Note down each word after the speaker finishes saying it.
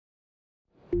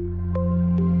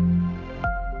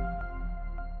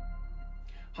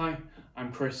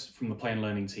Chris from the Play and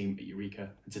Learning team at Eureka,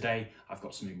 and today I've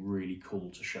got something really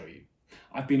cool to show you.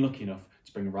 I've been lucky enough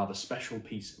to bring a rather special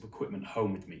piece of equipment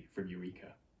home with me from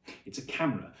Eureka. It's a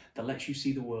camera that lets you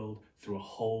see the world through a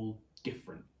whole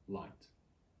different light.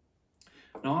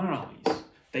 Now our eyes,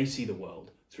 they see the world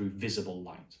through visible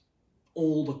light.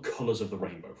 All the colours of the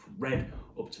rainbow, from red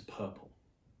up to purple.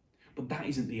 But that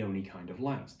isn't the only kind of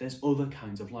light. There's other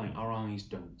kinds of light our eyes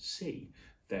don't see.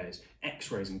 There's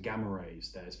X-rays and gamma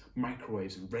rays, there's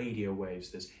microwaves and radio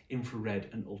waves, there's infrared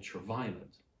and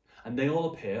ultraviolet. And they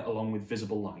all appear along with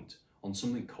visible light on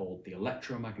something called the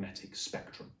electromagnetic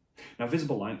spectrum. Now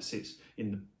visible light sits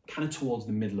in the kind of towards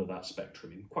the middle of that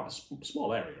spectrum, in quite a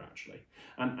small area actually.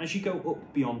 And as you go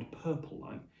up beyond purple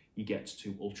light, you get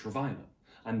to ultraviolet,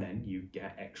 and then you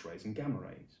get X-rays and gamma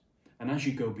rays. And as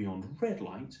you go beyond red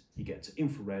light, you get to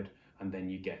infrared, and then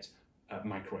you get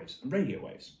microwaves and radio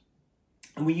waves.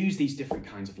 And we use these different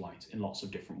kinds of light in lots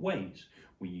of different ways.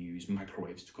 We use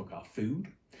microwaves to cook our food.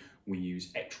 We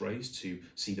use X-rays to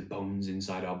see the bones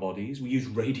inside our bodies. We use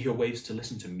radio waves to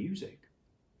listen to music.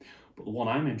 But the one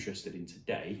I'm interested in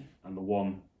today, and the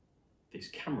one this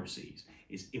camera sees,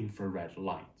 is infrared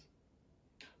light.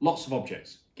 Lots of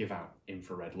objects give out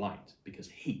infrared light because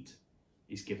heat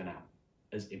is given out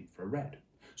as infrared.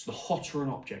 So the hotter an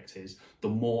object is, the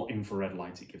more infrared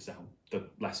light it gives out. The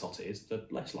less hot it is, the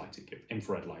less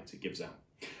infrared light it gives out.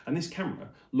 And this camera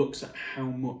looks at how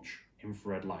much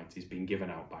infrared light is being given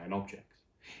out by an object.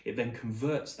 It then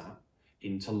converts that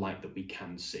into light that we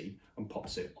can see and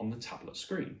pops it on the tablet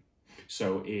screen.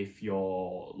 So if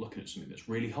you're looking at something that's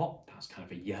really hot, that's kind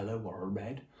of a yellow or a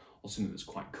red, or something that's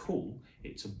quite cool,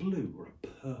 it's a blue or a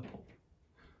purple.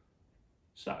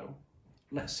 So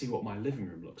let's see what my living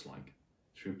room looks like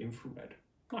through infrared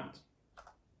light.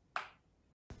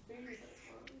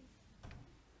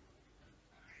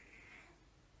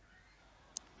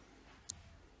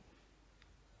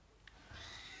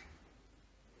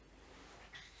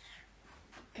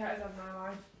 Cats have my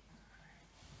life.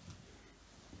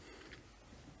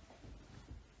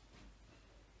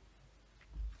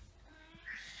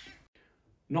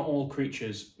 Not all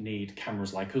creatures need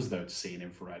cameras like us though to see in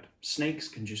infrared. Snakes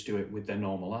can just do it with their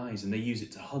normal eyes and they use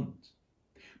it to hunt.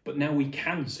 But now we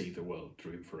can see the world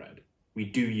through infrared. We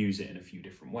do use it in a few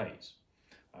different ways.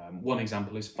 One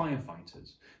example is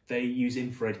firefighters. They use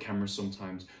infrared cameras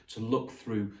sometimes to look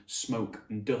through smoke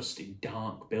and dust in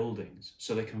dark buildings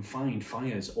so they can find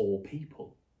fires or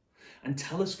people. And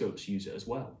telescopes use it as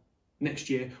well. Next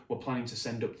year, we're planning to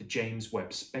send up the James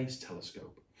Webb Space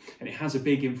Telescope. And it has a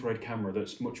big infrared camera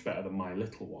that's much better than my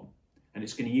little one. And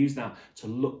it's going to use that to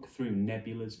look through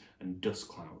nebulas and dust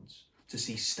clouds, to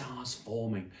see stars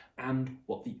forming and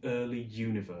what the early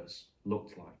universe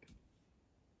looked like.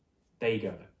 There you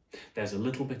go then. There's a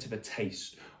little bit of a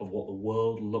taste of what the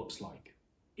world looks like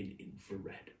in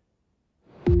infrared.